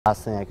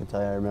Last thing I can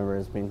tell you I remember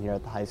is being here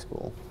at the high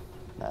school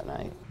that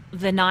night.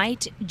 The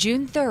night,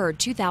 June 3rd,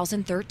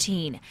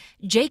 2013,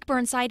 Jake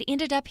Burnside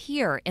ended up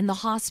here in the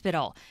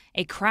hospital.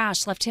 A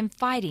crash left him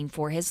fighting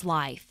for his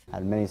life. I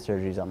had many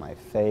surgeries on my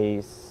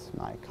face,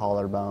 my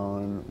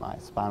collarbone, my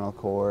spinal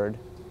cord,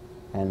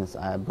 and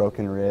I had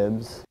broken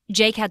ribs.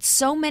 Jake had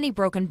so many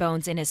broken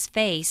bones in his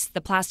face, the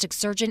plastic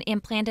surgeon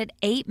implanted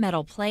 8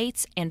 metal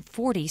plates and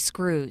 40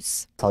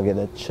 screws. I'll get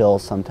a chill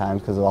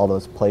sometimes because of all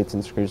those plates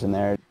and screws in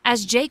there.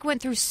 As Jake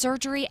went through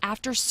surgery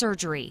after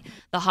surgery,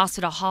 the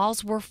hospital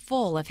halls were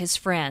full of his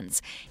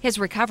friends. His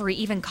recovery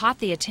even caught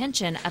the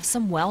attention of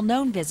some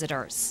well-known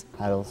visitors.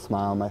 I had a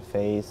smile on my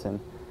face and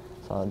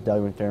saw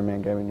Doug McDermott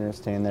and Greg McDermott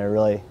standing there.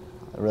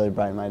 Really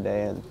brightened my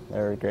day, and they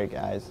were great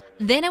guys.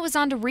 Then it was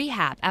on to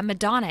rehab at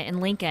Madonna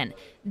in Lincoln.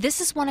 This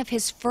is one of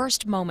his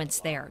first moments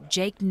there.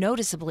 Jake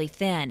noticeably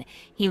thin.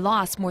 He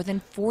lost more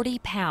than 40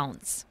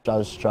 pounds. I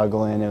was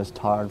struggling. It was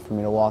hard for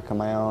me to walk on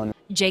my own.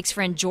 Jake's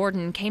friend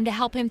Jordan came to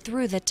help him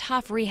through the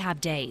tough rehab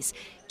days.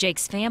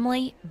 Jake's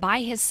family by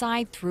his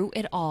side through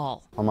it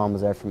all. My mom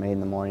was there from 8 in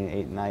the morning,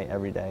 8 at night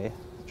every day,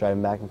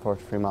 driving back and forth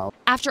to Fremont.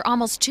 After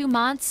almost 2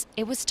 months,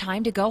 it was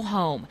time to go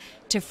home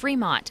to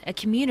Fremont, a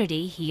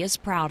community he is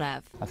proud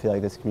of. I feel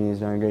like this community is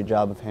doing a great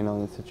job of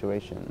handling the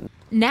situation.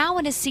 Now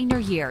in his senior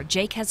year,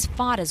 Jake has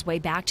fought his way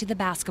back to the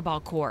basketball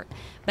court,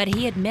 but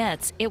he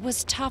admits it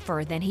was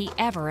tougher than he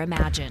ever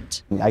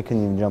imagined. I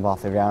couldn't even jump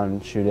off the ground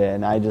and shoot it,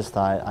 and I just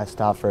thought, I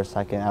stopped for a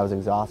second, I was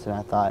exhausted, and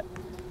I thought,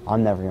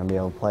 I'm never going to be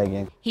able to play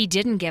again. He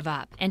didn't give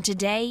up, and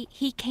today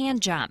he can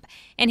jump,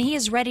 and he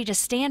is ready to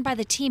stand by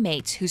the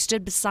teammates who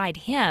stood beside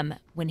him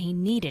when he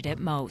needed it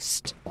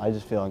most. I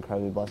just feel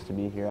incredibly blessed to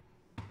be here.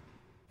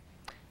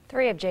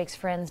 3 of Jake's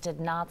friends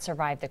did not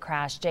survive the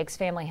crash. Jake's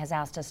family has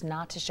asked us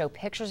not to show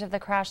pictures of the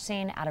crash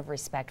scene out of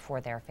respect for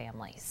their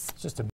families. It's just a